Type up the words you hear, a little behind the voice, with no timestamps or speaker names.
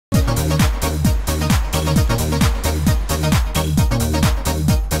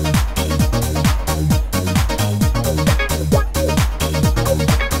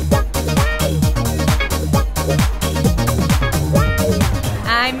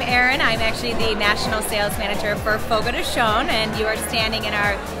I'm Erin. I'm actually the National Sales Manager for Fogo de Chao, and you are standing in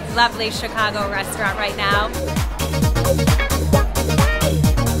our lovely Chicago restaurant right now.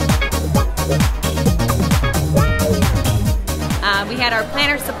 We had our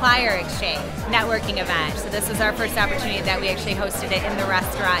Planner Supplier Exchange networking event. So this was our first opportunity that we actually hosted it in the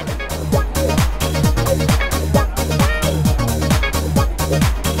restaurant.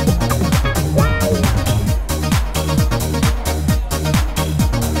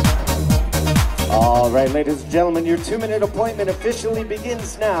 All right, ladies and gentlemen, your 2-minute appointment officially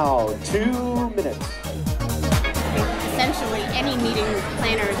begins now. 2 minutes. Essentially, any meeting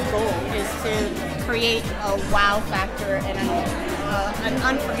planner's goal is to create a wow factor and an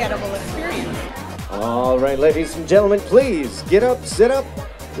unforgettable experience. All right, ladies and gentlemen, please get up, sit up,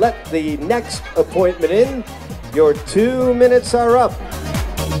 let the next appointment in. Your 2 minutes are up.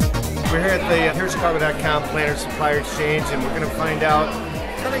 We're here at the HereChicago.com Planner Supplier Exchange, and we're going to find out,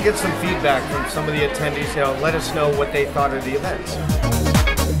 try to get some feedback from some of the attendees. Let us know what they thought of the events.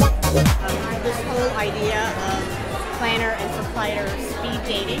 This whole idea of planner and supplier speed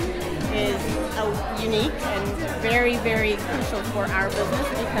dating is unique and very, very crucial for our business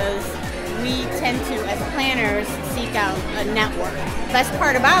because we tend to, as planners, seek out a network. Best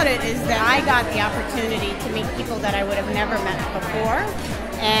part about it is that I got the opportunity to meet people that I would have never met before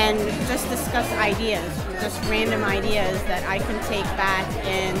and just discuss ideas, just random ideas that I can take back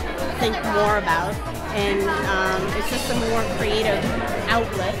and think more about. And it's just a more creative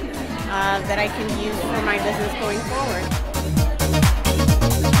outlet that I can use for my business going forward.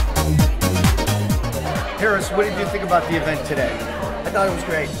 Harris, what did you think about the event today? I thought it was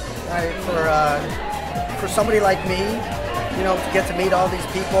great. For somebody like me, to get to meet all these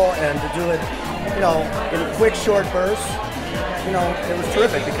people and to do it, in quick, short bursts, it was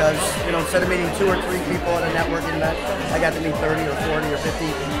terrific because, instead of meeting 2 or 3 people at a networking event, I got to meet 30 or 40 or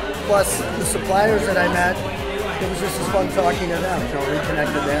 50. Plus, the suppliers that I met, it was just as fun talking to them,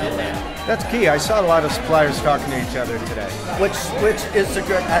 reconnect with them. That's key. I saw a lot of suppliers talking to each other today. Which is a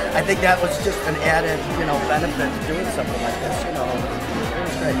good, I think that was just an added, benefit to doing something like this, It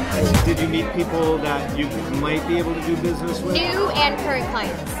was great. Did you meet people that you might be able to do business with? New and current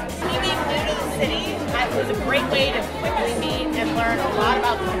clients. Being new to the city, it was a great way to quickly meet and learn a lot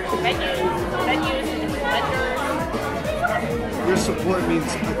about venues and vendors. Your support means a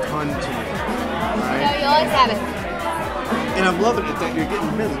ton to me. Right? No, you always have it. And I'm loving it that you're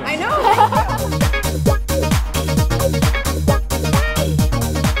getting business. I know.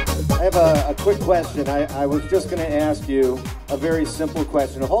 I have a quick question. I was just going to ask you a very simple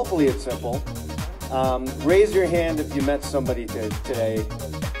question. Hopefully it's simple. Raise your hand if you met somebody today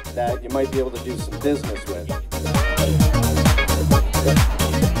that you might be able to do some business with.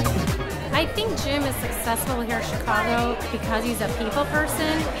 I think Jim is successful here in Chicago because he's a people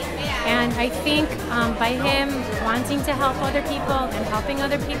person, and I think by him wanting to help other people and helping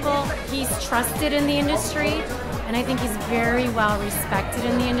other people, he's trusted in the industry, and I think he's very well respected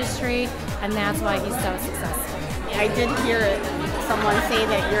in the industry, and that's why he's so successful. I did hear someone say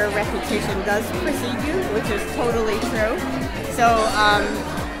that your reputation does precede you, which is totally true. So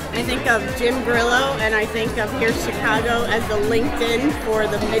I think of Jim Grillo, and I think of Here Chicago as the LinkedIn for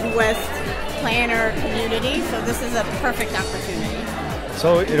the Midwest planner community. So this is a perfect opportunity.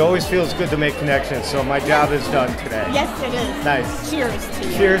 So it always feels good to make connections. So my job is done today. Yes, it is. Nice. Cheers to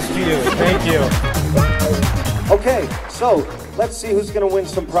you. Cheers to you. Thank you. Okay, so let's see who's going to win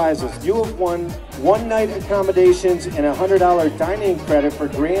some prizes. You have won 1-night accommodations and a $100 dining credit for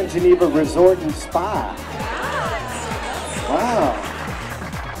Grand Geneva Resort and Spa. Wow.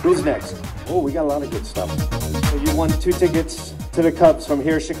 Who's next? Oh, we got a lot of good stuff. So you won 2 tickets to the Cubs from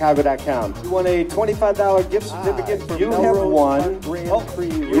HereChicago.com. You won a $25 gift certificate for You have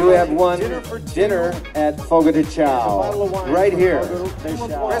won dinner at Fogo de Chao. Right here.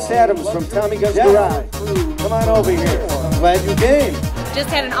 Chris Adams from Tommy Gunn's Garage. Come on over here. Glad you came. Just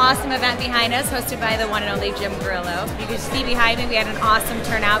had an awesome event behind us, hosted by the one and only Jim Grillo. You can see behind me, we had an awesome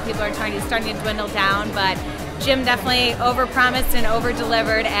turnout. People are starting to dwindle down, but Jim definitely overpromised and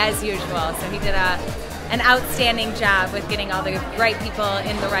over-delivered as usual. So he did an outstanding job with getting all the right people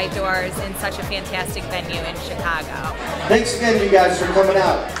in the right doors in such a fantastic venue in Chicago. Thanks again, you guys, for coming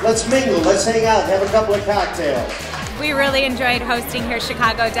out. Let's mingle, let's hang out, have a couple of cocktails. We really enjoyed hosting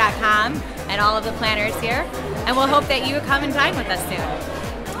HereChicago.com and all of the planners here, and we'll hope that you come and dine with us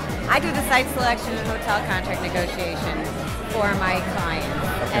soon. I do the site selection and hotel contract negotiation for my clients.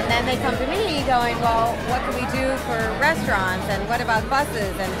 And then they come to me going, well, what can we do for restaurants, and what about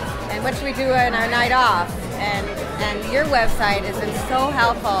buses, and what should we do on our night off? And your website has been so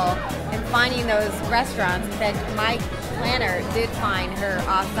helpful in finding those restaurants. In fact, my planner did find her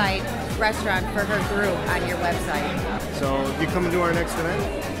off-site restaurant for her group on your website. So you coming to our next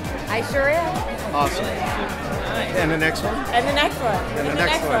event? I sure am. Awesome. And the next one? And the next one. And the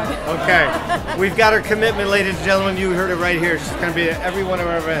next one. Okay. We've got her commitment, ladies and gentlemen. You heard it right here. She's going to be at every one of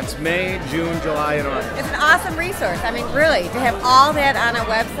our events, May, June, July, and August. It's an awesome resource. I mean, really, to have all that on a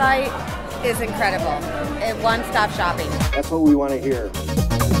website is incredible. One-stop shopping. That's what we want to hear.